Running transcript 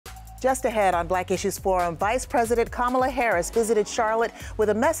Just ahead on Black Issues Forum, Vice President Kamala Harris visited Charlotte with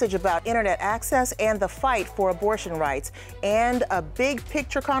a message about internet access and the fight for abortion rights, and a big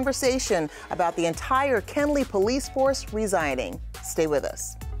picture conversation about the entire Kenly police force resigning. Stay with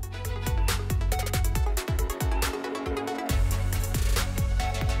us.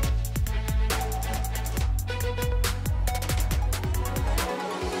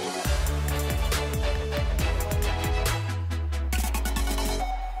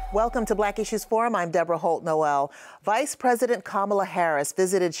 Welcome to Black Issues Forum. I'm Deborah Holt Noel. Vice President Kamala Harris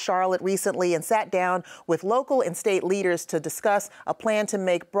visited Charlotte recently and sat down with local and state leaders to discuss a plan to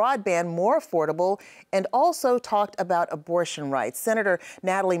make broadband more affordable, and also talked about abortion rights. Senator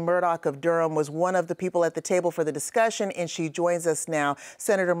Natalie Murdock of Durham was one of the people at the table for the discussion, and she joins us now.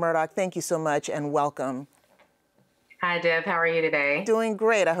 Senator Murdock, thank you so much and welcome. Hi, Deb. How are you today? Doing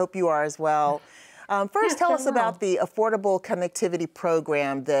great. I hope you are as well. First, tell us about the Affordable Connectivity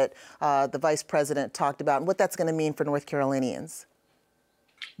Program that the Vice President talked about and what that's going to mean for North Carolinians.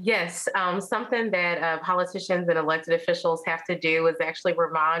 Yes, something that politicians and elected officials have to do is actually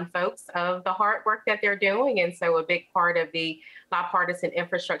remind folks of the hard work that they're doing. And so a big part of the bipartisan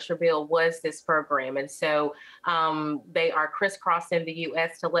infrastructure bill was this program. And so they are crisscrossing the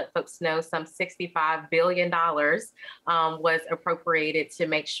U.S. to let folks know some $65 billion was appropriated to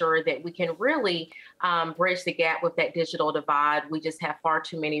make sure that we can really bridge the gap with that digital divide. We just have far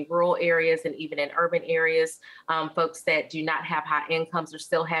too many rural areas, and even in urban areas, folks that do not have high incomes are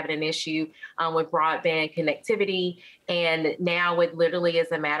still having an issue with broadband connectivity. And now it literally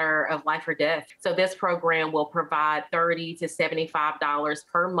is a matter of life or death. So this program will provide $30 to $75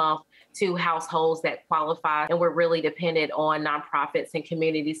 per month to households that qualify. And we're really dependent on nonprofits and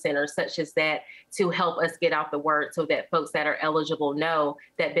community centers such as that to help us get out the word so that folks that are eligible know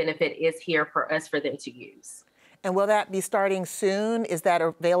that benefit is here for us, for them to use. And will that be starting soon? Is that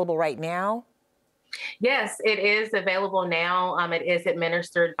available right now? Yes, it is available now. It is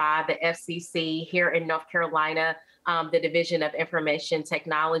administered by the FCC here in North Carolina, the Division of Information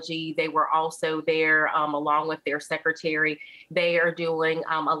Technology. They were also there along with their secretary. They are doing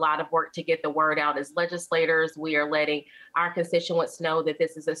a lot of work to get the word out. As legislators, we are letting our constituents know that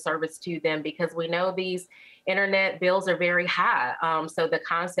this is a service to them, because we know these internet bills are very high. So the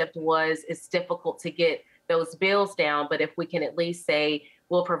concept was it's difficult to get those bills down, but if we can at least say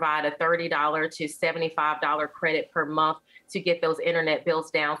we'll provide a $30 to $75 credit per month to get those internet bills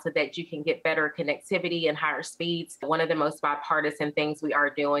down so that you can get better connectivity and higher speeds. One of the most bipartisan things we are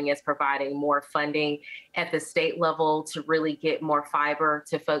doing is providing more funding at the state level to really get more fiber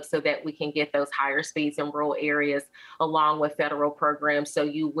to folks so that we can get those higher speeds in rural areas, along with federal programs. So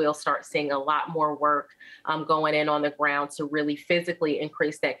you will start seeing a lot more work going in on the ground to really physically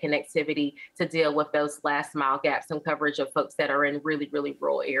increase that connectivity to deal with those last mile gaps in coverage of folks that are in really, really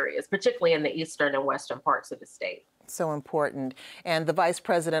rural areas, particularly in the eastern and western parts of the state. So important. And the Vice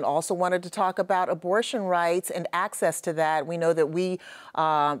President also wanted to talk about abortion rights and access to that. We know that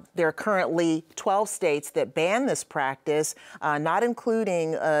there are currently 12 states that ban this practice, not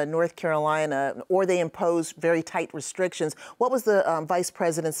including North Carolina, or they impose very tight restrictions. What was the Vice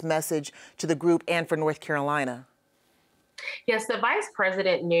President's message to the group and for North Carolina? Yes, the Vice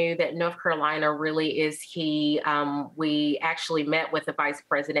President knew that North Carolina really is key. We actually met with the Vice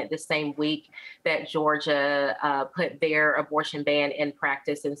President the same week that Georgia put their abortion ban in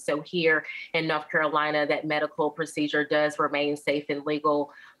practice. And so here in North Carolina, that medical procedure does remain safe and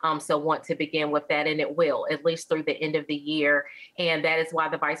legal. So want to begin with that, and it will, at least through the end of the year. And that is why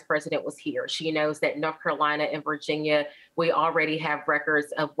the Vice President was here. She knows that North Carolina and Virginia, we already have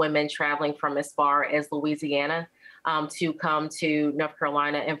records of women traveling from as far as Louisiana to come to North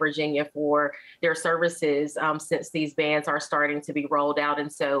Carolina and Virginia for their services since these bans are starting to be rolled out.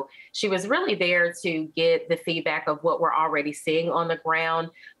 And so she was really there to get the feedback of what we're already seeing on the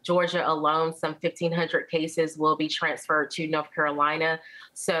ground. Georgia alone, some 1,500 cases will be transferred to North Carolina.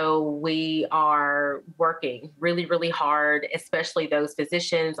 So we are working really, really hard, especially those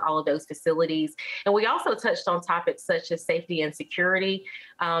physicians, all of those facilities. And we also touched on topics such as safety and security.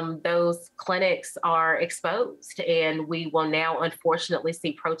 Those clinics are exposed, and we will now unfortunately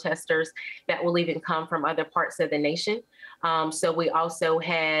see protesters that will even come from other parts of the nation. So we also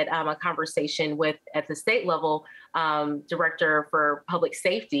had a conversation at the state level Director for Public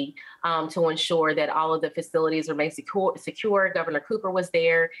Safety to ensure that all of the facilities remain secure. Governor Cooper was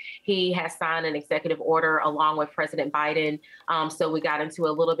there. He has signed an executive order along with President Biden. So we got into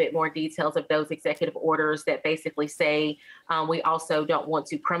a little bit more details of those executive orders that basically say we also don't want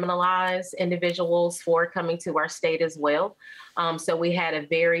to criminalize individuals for coming to our state as well. So we had a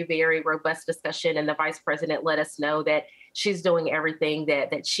very, very robust discussion, and the Vice President let us know that she's doing everything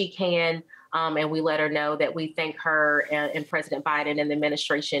that she can. And we let her know that we thank her and President Biden and the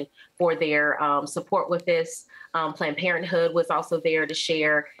administration for their support with this. Planned Parenthood was also there to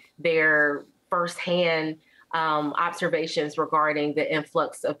share their firsthand observations regarding the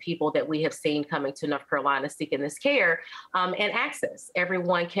influx of people that we have seen coming to North Carolina seeking this care and access.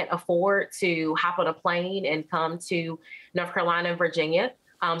 Everyone can't afford to hop on a plane and come to North Carolina and Virginia.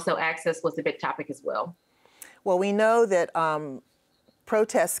 So access was a big topic as well. Well, we know that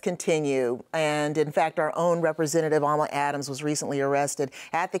protests continue, and in fact, our own Representative Alma Adams was recently arrested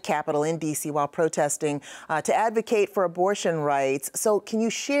at the Capitol in D.C. while protesting to advocate for abortion rights. So can you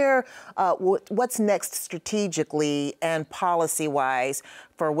share what's next strategically and policy-wise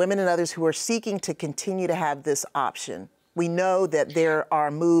for women and others who are seeking to continue to have this option? We know that there are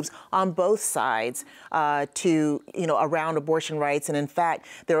moves on both sides around abortion rights. And in fact,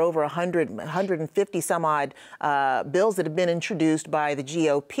 there are over 150 some odd bills that have been introduced by the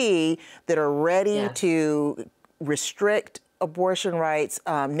GOP that are ready to restrict abortion rights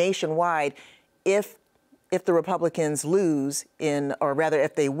nationwide if the Republicans lose or rather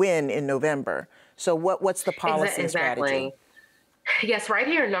if they win in November. So what's the policy strategy? Yes, right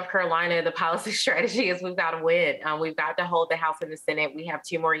here in North Carolina, the policy strategy is we've got to win. We've got to hold the House and the Senate. We have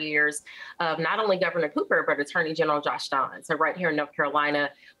 2 more years of not only Governor Cooper, but Attorney General Josh Stein. So right here in North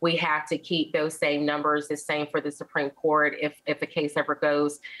Carolina, we have to keep those same numbers, the same for the Supreme Court. If the case ever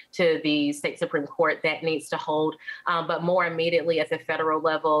goes to the state Supreme Court, that needs to hold. But more immediately at the federal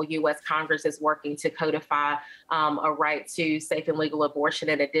level, U.S. Congress is working to codify a right to safe and legal abortion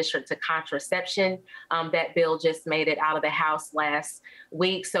in addition to contraception. That bill just made it out of the House last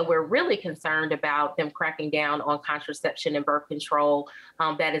week. So we're really concerned about them cracking down on contraception and birth control.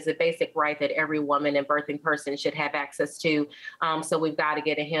 That is a basic right that every woman and birthing person should have access to. So we've got to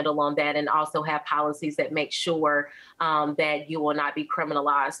get a handle on that and also have policies that make sure that you will not be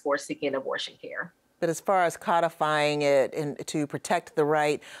criminalized for seeking abortion care. But as far as codifying it and to protect the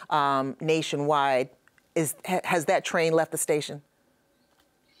right nationwide, has that train left the station?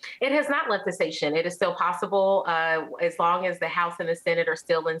 It has not left the station. It is still possible as long as the House and the Senate are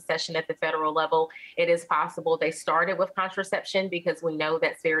still in session at the federal level. It is possible. They started with contraception because we know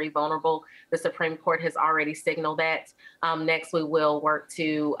that's very vulnerable. The Supreme Court has already signaled that. Next, we will work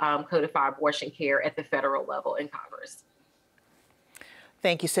to codify abortion care at the federal level in Congress.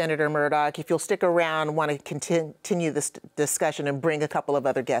 Thank you, Senator Murdock. If you'll stick around, I want to continue this discussion and bring a couple of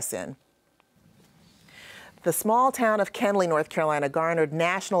other guests in. The small town of Kenly, North Carolina, garnered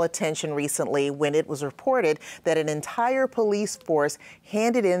national attention recently when it was reported that an entire police force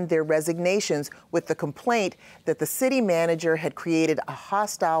handed in their resignations with the complaint that the city manager had created a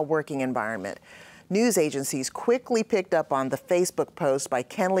hostile working environment. News agencies quickly picked up on the Facebook post by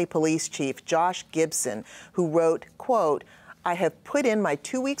Kenly Police Chief Josh Gibson, who wrote, quote, "I have put in my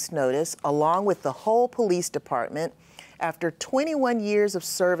 2 weeks' notice along with the whole police department. After 21 years of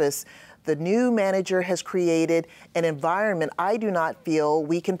service, the new manager has created an environment I do not feel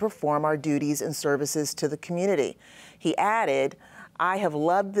we can perform our duties and services to the community." He added, "I have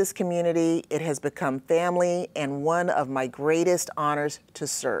loved this community. It has become family and one of my greatest honors to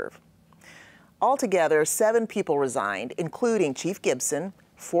serve." Altogether, 7 people resigned, including Chief Gibson,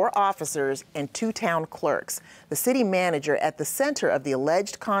 4 officers, and 2 town clerks. The city manager at the center of the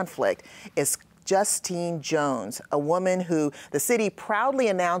alleged conflict is Justine Jones, a woman who the city proudly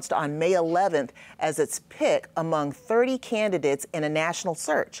announced on May 11th as its pick among 30 candidates in a national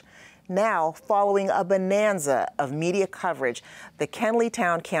search. Now, following a bonanza of media coverage, the Kenly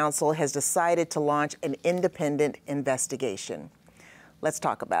Town Council has decided to launch an independent investigation. Let's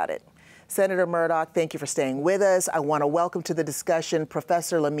talk about it. Senator Murdock, thank you for staying with us. I want to welcome to the discussion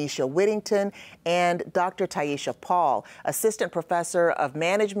Professor La'Meshia Whittington and Dr. Tyechia Paul, Assistant Professor of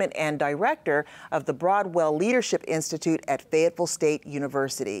Management and Director of the Broadwell Leadership Institute at Fayetteville State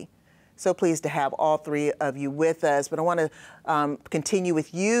University. So pleased to have all 3 of you with us. But I want to continue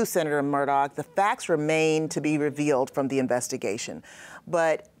with you, Senator Murdock. The facts remain to be revealed from the investigation.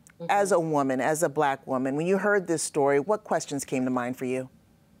 But as a woman, as a Black woman, when you heard this story, what questions came to mind for you?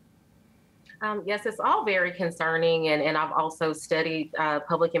 Yes, it's all very concerning. And I've also studied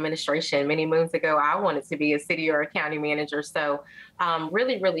public administration. Many moons ago, I wanted to be a city or a county manager. So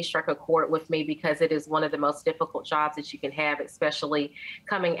really, really struck a chord with me because it is one of the most difficult jobs that you can have, especially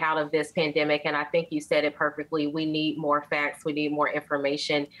coming out of this pandemic. And I think you said it perfectly. We need more facts. We need more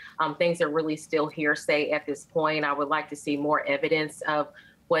information. Things are really still hearsay at this point. I would like to see more evidence of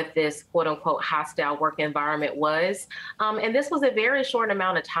what this quote unquote hostile work environment was. And this was a very short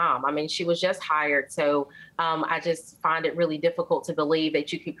amount of time. I mean, she was just hired. So I just find it really difficult to believe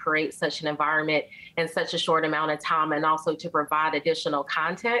that you could create such an environment in such a short amount of time, and also to provide additional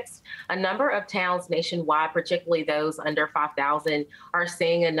context. A number of towns nationwide, particularly those under 5,000, are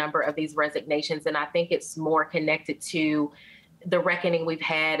seeing a number of these resignations. And I think it's more connected to the reckoning we've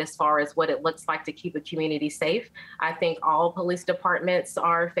had as far as what it looks like to keep a community safe. I think all police departments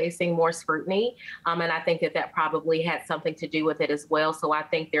are facing more scrutiny. And I think that that probably had something to do with it as well. So I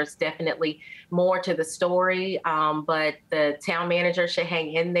think there's definitely more to the story, but the town manager should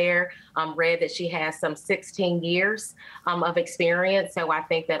hang in there. Read that she has some 16 years of experience. So I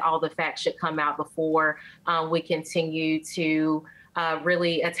think that all the facts should come out before we continue to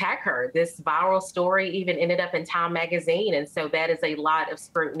really attack her. This viral story even ended up in Time magazine. And so that is a lot of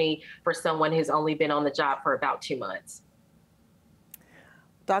scrutiny for someone who's only been on the job for about 2 months.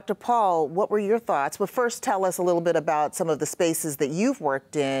 Dr. Paul, what were your thoughts? Well, first tell us a little bit about some of the spaces that you've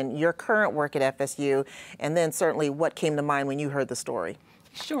worked in, your current work at FSU, and then certainly what came to mind when you heard the story.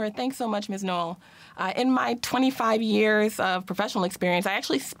 Sure. Thanks so much, Ms. Noel. In my 25 years of professional experience, I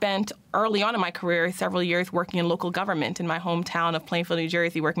actually spent early on in my career several years working in local government in my hometown of Plainfield, New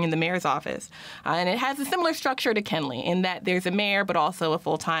Jersey, working in the mayor's office. And it has a similar structure to Kenly in that there's a mayor, but also a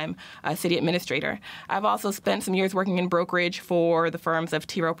full-time city administrator. I've also spent some years working in brokerage for the firms of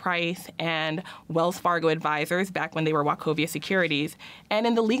T. Rowe Price and Wells Fargo Advisors back when they were Wachovia Securities, and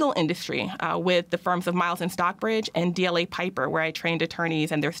in the legal industry with the firms of Miles and Stockbridge and DLA Piper, where I trained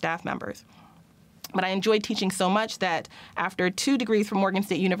attorneys and their staff members. But I enjoyed teaching so much that after 2 degrees from Morgan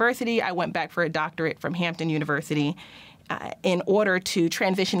State University, I went back for a doctorate from Hampton University in order to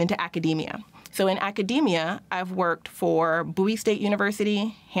transition into academia. So in academia, I've worked for Bowie State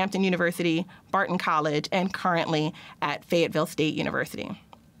University, Hampton University, Barton College, and currently at Fayetteville State University.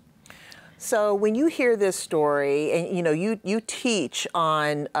 So when you hear this story, and you teach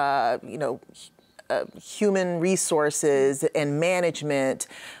on human resources and management,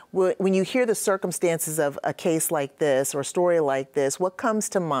 when you hear the circumstances of a case like this or a story like this, what comes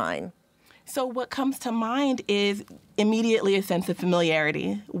to mind? So what comes to mind is immediately a sense of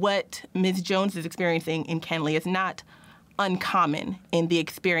familiarity. What Ms. Jones is experiencing in Kenly is not uncommon in the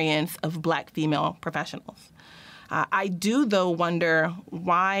experience of Black female professionals. I do, though, wonder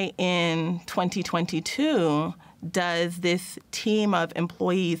why in 2022 does this team of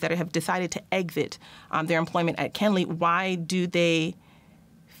employees that have decided to exit their employment at Kenly, why do they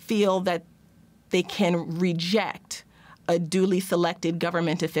feel that they can reject a duly selected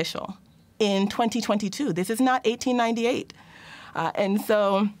government official in 2022? This is not 1898. And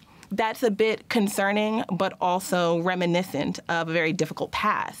so that's a bit concerning, but also reminiscent of a very difficult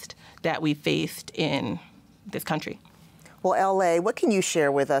past that we faced in this country. Well, L.A., what can you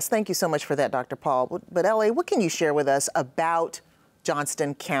share with us? Thank you so much for that, Dr. Paul. But L.A., what can you share with us about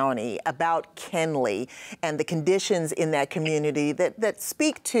Johnston County, about Kenly, and the conditions in that community that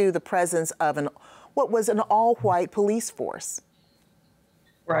speak to the presence of what was an all-white police force?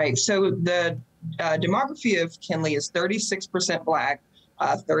 Right. So the demography of Kenly is 36% Black,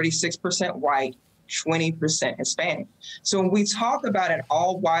 36% white, 20% Hispanic. So when we talk about an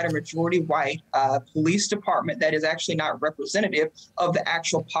all-white or majority white police department that is actually not representative of the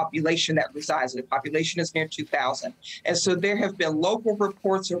actual population that resides. The population is near 2,000. And so there have been local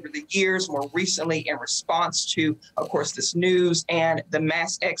reports over the years, more recently in response to, of course, this news and the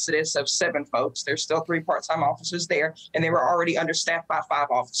mass exodus of 7 folks. There's still 3 part-time officers there, and they were already understaffed by 5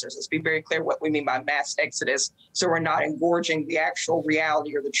 officers. Let's be very clear what we mean by mass exodus, so we're not engorging the actual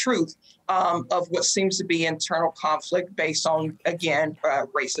reality or the truth of what seems to be internal conflict based on, again,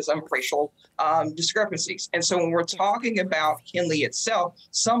 racism, racial discrepancies. And so when we're talking about Kenly itself,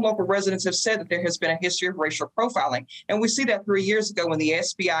 some local residents have said that there has been a history of racial profiling. And we see that 3 years ago when the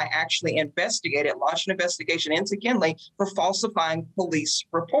SBI actually launched an investigation into Kenly for falsifying police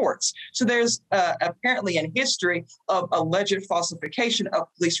reports. So there's apparently a history of alleged falsification of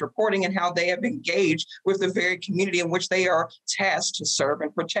police reporting and how they have engaged with the very community in which they are tasked to serve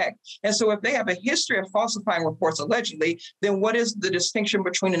and protect. And so if they have a history of falsifying reports allegedly, then what is the distinction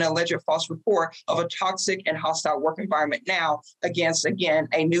between an alleged false report of a toxic and hostile work environment now against, again,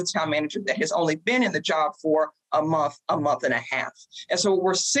 a new town manager that has only been in the job for a month and a half. And so what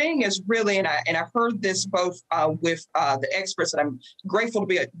we're seeing is really, and I heard this both with the experts, and I'm grateful to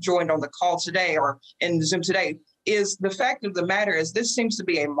be joined on the call today or in Zoom today, is the fact of the matter is this seems to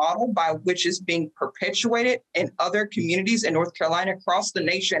be a model by which is being perpetuated in other communities in North Carolina across the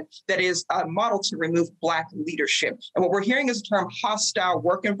nation that is a model to remove Black leadership. And what we're hearing is the term hostile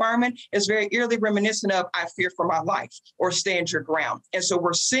work environment is very eerily reminiscent of I fear for my life or stand your ground. And so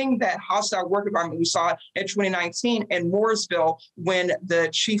we're seeing that hostile work environment we saw in 2019 in Mooresville when the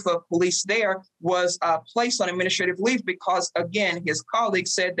chief of police there was placed on administrative leave because, again, his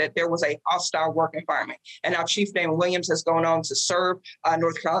colleagues said that there was a hostile work environment. And now Chief Damon Williams has gone on to serve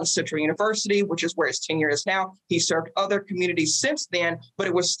North Carolina Central University, which is where his tenure is now. He served other communities since then, but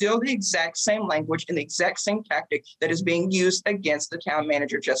it was still the exact same language and the exact same tactic that is being used against the town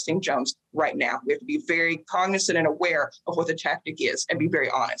manager, Justine Jones, right now. We have to be very cognizant and aware of what the tactic is and be very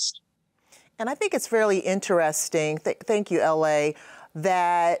honest. And I think it's fairly interesting, thank you, LA,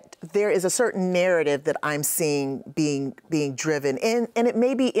 that there is a certain narrative that I'm seeing being driven, and it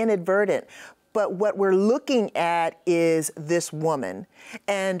may be inadvertent, but what we're looking at is this woman,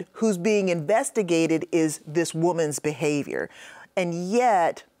 and who's being investigated is this woman's behavior. And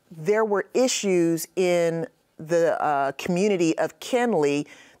yet there were issues in the community of Kenly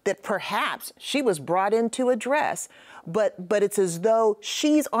that perhaps she was brought in to address. But it's as though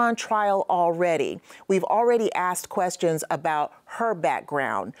she's on trial already. We've already asked questions about her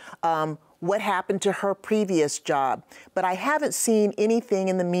background, what happened to her previous job. But I haven't seen anything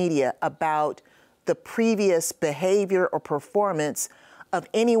in the media about the previous behavior or performance of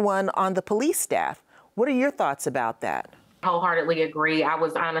anyone on the police staff. What are your thoughts about that? Wholeheartedly agree. I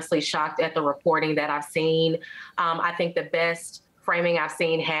was honestly shocked at the reporting that I've seen. I think the best framing I've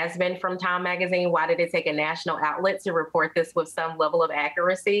seen has been from Time Magazine. Why did it take a national outlet to report this with some level of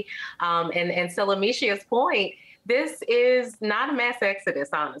accuracy? And so La'Meshia's point, this is not a mass exodus,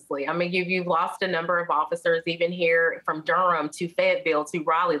 honestly. I mean, you've lost a number of officers, even here from Durham to Fayetteville to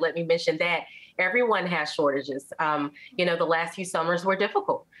Raleigh. Let me mention that. Everyone has shortages. The last few summers were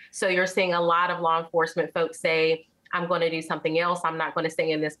difficult. So you're seeing a lot of law enforcement folks say, I'm going to do something else. I'm not going to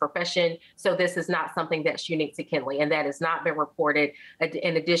stay in this profession. So this is not something that's unique to Kenly. And that has not been reported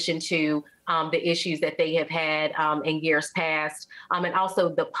in addition to the issues that they have had in years past. And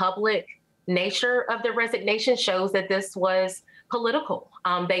also the public nature of the resignation shows that this was political.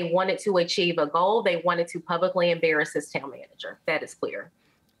 They wanted to achieve a goal. They wanted to publicly embarrass his town manager. That is clear.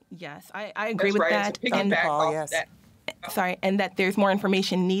 Yes, I agree with that. And Paul, yes. Sorry, and that there's more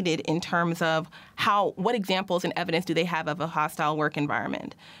information needed in terms of what examples and evidence do they have of a hostile work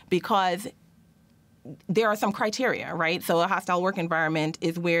environment? Because there are some criteria, right? So a hostile work environment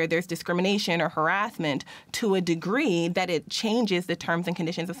is where there's discrimination or harassment to a degree that it changes the terms and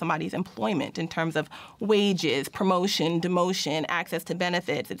conditions of somebody's employment in terms of wages, promotion, demotion, access to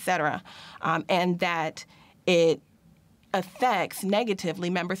benefits, et cetera, and that it affects negatively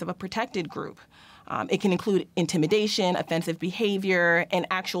members of a protected group. It can include intimidation, offensive behavior, and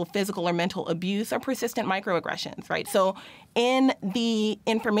actual physical or mental abuse or persistent microaggressions, right? So in the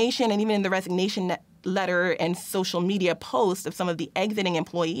information and even in the resignation letter and social media posts of some of the exiting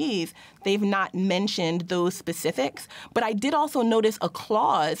employees, they've not mentioned those specifics. But I did also notice a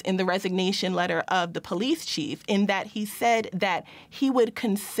clause in the resignation letter of the police chief in that he said that he would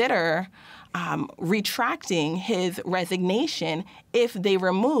consider retracting his resignation if they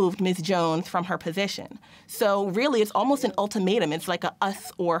removed Ms. Jones from her position. So really, it's almost an ultimatum. It's like a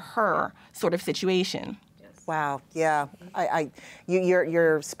us or her sort of situation. Wow. Yeah,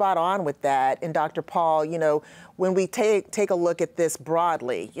 you're spot on with that. And Dr. Paul, when we take a look at this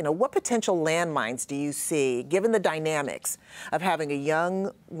broadly, what potential landmines do you see, given the dynamics of having a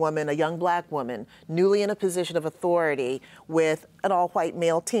young woman, a young Black woman, newly in a position of authority with an all-white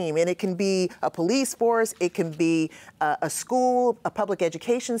male team? And it can be a police force, it can be a school, a public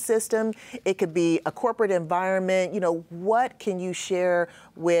education system, it could be a corporate environment. What can you share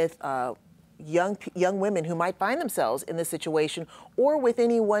with young women who might find themselves in this situation, or with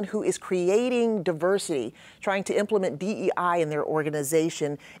anyone who is creating diversity, trying to implement DEI in their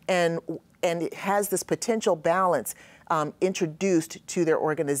organization, and it has this potential balance introduced to their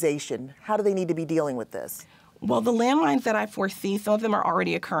organization? How do they need to be dealing with this? Well, the landmines that I foresee, some of them are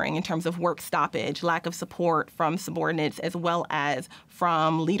already occurring in terms of work stoppage, lack of support from subordinates, as well as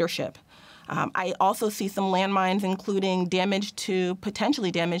from leadership. I also see some landmines, including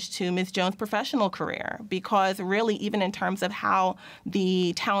potentially damage to Ms. Jones' professional career, because really, even in terms of how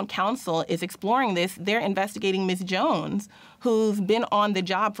the town council is exploring this, they're investigating Ms. Jones, who's been on the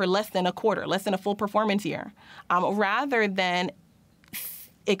job for less than a full performance year, rather than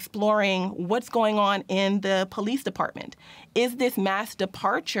exploring what's going on in the police department. Is this mass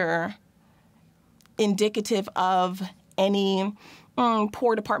departure indicative of any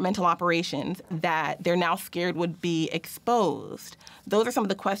poor departmental operations that they're now scared would be exposed? Those are some of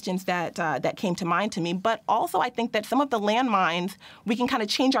the questions that came to mind to me. But also, I think that some of the landmines, we can kind of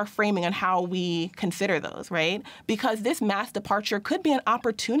change our framing on how we consider those, right? Because this mass departure could be an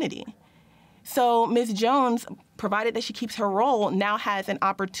opportunity. So Ms. Jones, provided that she keeps her role, now has an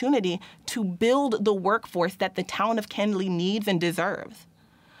opportunity to build the workforce that the town of Kenly needs and deserves.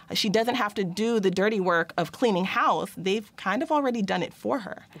 She doesn't have to do the dirty work of cleaning house. They've kind of already done it for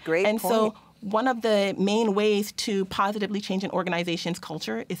her. Great point. So one of the main ways to positively change an organization's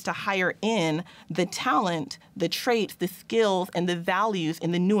culture is to hire in the talent, the traits, the skills, and the values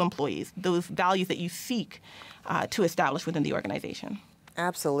in the new employees, those values that you seek to establish within the organization.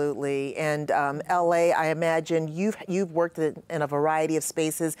 Absolutely. And LA, I imagine you've worked in a variety of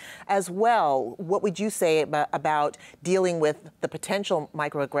spaces as well. What would you say about dealing with the potential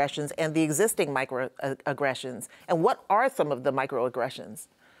microaggressions and the existing microaggressions? And what are some of the microaggressions?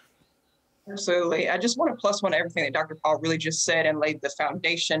 Absolutely. I just want to plus one everything that Dr. Paul really just said and laid the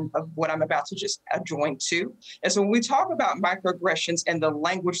foundation of what I'm about to just join to. And so when we talk about microaggressions and the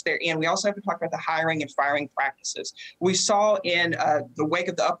language they're in, we also have to talk about the hiring and firing practices. We saw in the wake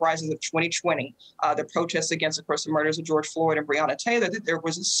of the uprisings of 2020, the protests against, of course, the murders of George Floyd and Breonna Taylor, that there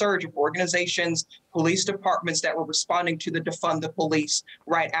was a surge of organizations, police departments that were responding to the defund the police,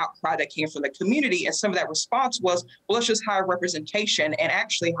 right, outcry that came from the community. And some of that response was, well, let's just hire representation and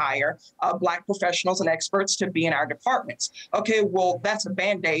actually hire Black professionals and experts to be in our departments. Okay, well, that's a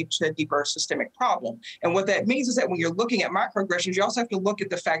Band-Aid to a deeper systemic problem. And what that means is that when you're looking at microaggressions, you also have to look at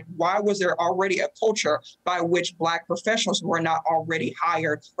the fact, why was there already a culture by which Black professionals were not already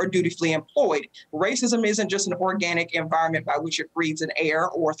hired or dutifully employed? Racism isn't just an organic environment by which it breathes in air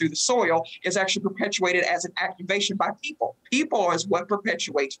or through the soil. It's actually perpetuated as an activation by people. People is what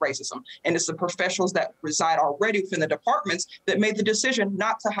perpetuates racism. And it's the professionals that reside already within the departments that made the decision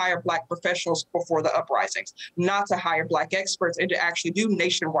not to hire Black professionals before the uprisings, not to hire Black experts, and to actually do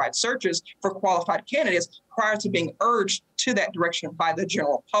nationwide searches for qualified candidates prior to being urged to that direction by the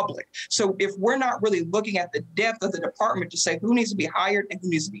general public. So if we're not really looking at the depth of the department to say who needs to be hired and who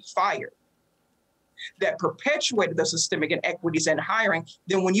needs to be fired, that perpetuated the systemic inequities in hiring,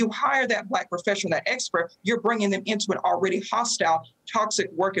 then when you hire that Black professional, that expert, you're bringing them into an already hostile,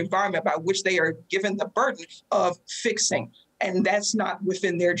 toxic work environment by which they are given the burden of fixing. And that's not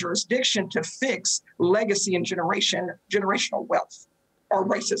within their jurisdiction to fix legacy and generational wealth or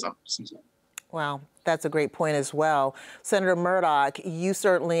racism, excuse me. Wow, that's a great point as well. Senator Murdock, you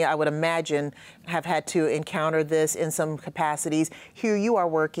certainly, I would imagine, have had to encounter this in some capacities. Here you are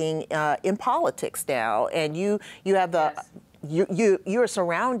working in politics now, and you have the, yes. You are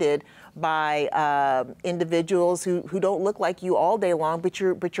surrounded by individuals who don't look like you all day long, but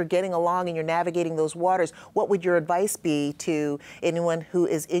you're getting along and you're navigating those waters. What would your advice be to anyone who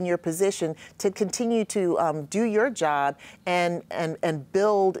is in your position to continue to do your job and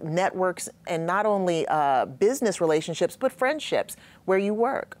build networks and not only business relationships, but friendships where you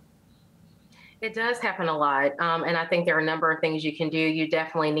work? It does happen a lot. And I think there are a number of things you can do. You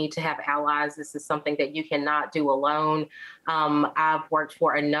definitely need to have allies. This is something that you cannot do alone. I've worked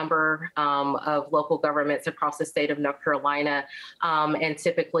for a number of local governments across the state of North Carolina. And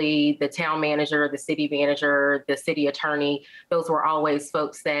typically the town manager, the city manager, the city attorney, those were always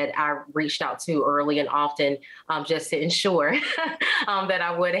folks that I reached out to early and often just to ensure that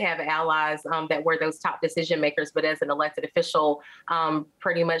I would have allies that were those top decision makers. But as an elected official,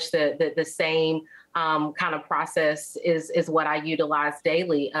 pretty much the same kind of process is what I utilize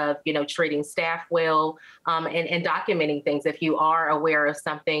daily of, treating staff well and documenting things. If you are aware of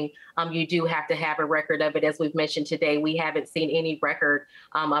something, you do have to have a record of it. As we've mentioned today, we haven't seen any record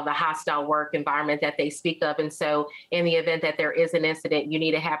of a hostile work environment that they speak of. And so in the event that there is an incident, you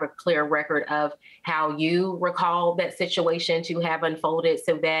need to have a clear record of how you recall that situation to have unfolded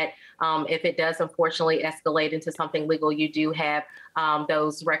so that if it does unfortunately escalate into something legal, you do have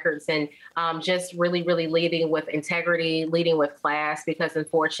those records, and just really leading with integrity, leading with class, because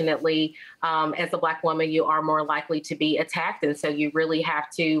unfortunately, as a Black woman, you are more likely to be attacked. And so you really have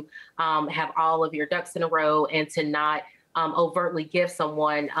to have all of your ducks in a row and to not overtly give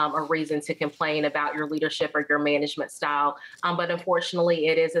someone a reason to complain about your leadership or your management style. But unfortunately,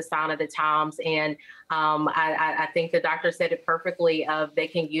 it is a sign of the times. And I think the doctor said it perfectly. They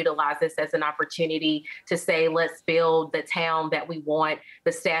can utilize this as an opportunity to say, let's build the town that we want,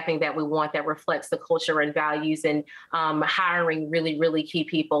 the staffing that we want that reflects the culture and values, and hiring really, really key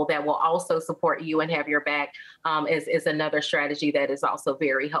people that will also support you and have your back is another strategy that is also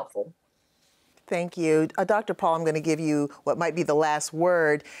very helpful. Thank you. Dr. Paul, I'm going to give you what might be the last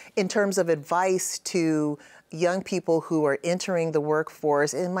word in terms of advice to young people who are entering the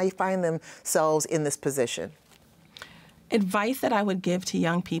workforce and might find themselves in this position. Advice that I would give to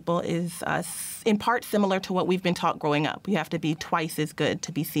young people is in part similar to what we've been taught growing up. You have to be twice as good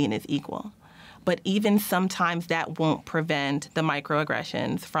to be seen as equal. But even sometimes that won't prevent the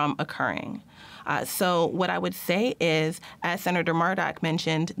microaggressions from occurring. So what I would say is, as Senator Murdock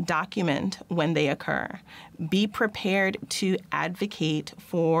mentioned, document when they occur. Be prepared to advocate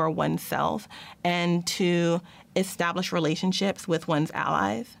for oneself and to establish relationships with one's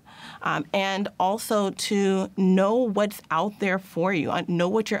allies. And also to know what's out there for you, know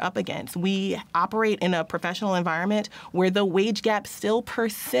what you're up against. We operate in a professional environment where the wage gap still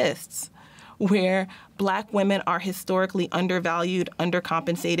persists, where Black women are historically undervalued,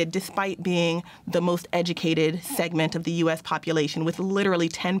 undercompensated, despite being the most educated segment of the U.S. population, with literally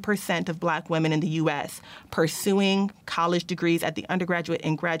 10% of Black women in the U.S. pursuing college degrees at the undergraduate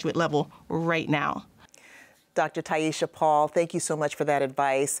and graduate level right now. Dr. Tyechia Paul, thank you so much for that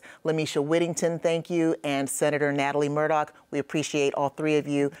advice. La'Meshia Whittington, thank you. And Senator Natalie Murdock, we appreciate all three of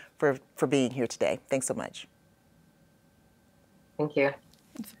you for being here today. Thanks so much. Thank you.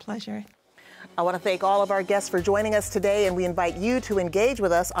 It's a pleasure. I want to thank all of our guests for joining us today, and we invite you to engage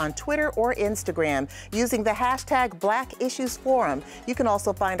with us on Twitter or Instagram using the hashtag Black Issues Forum. You can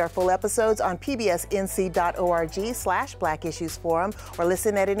also find our full episodes on pbsnc.org/Black Issues Forum, or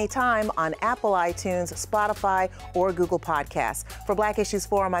listen at any time on Apple iTunes, Spotify, or Google Podcasts. For Black Issues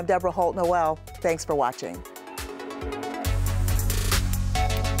Forum, I'm Deborah Holt Noel. Thanks for watching.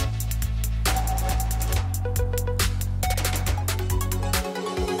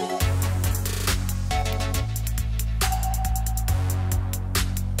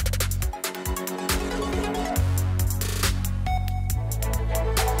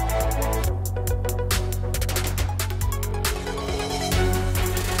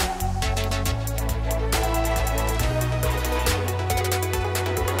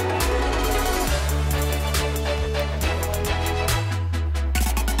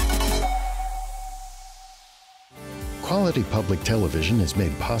 Quality public television is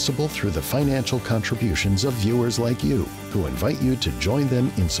made possible through the financial contributions of viewers like you, who invite you to join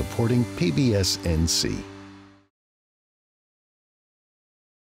them in supporting PBS NC.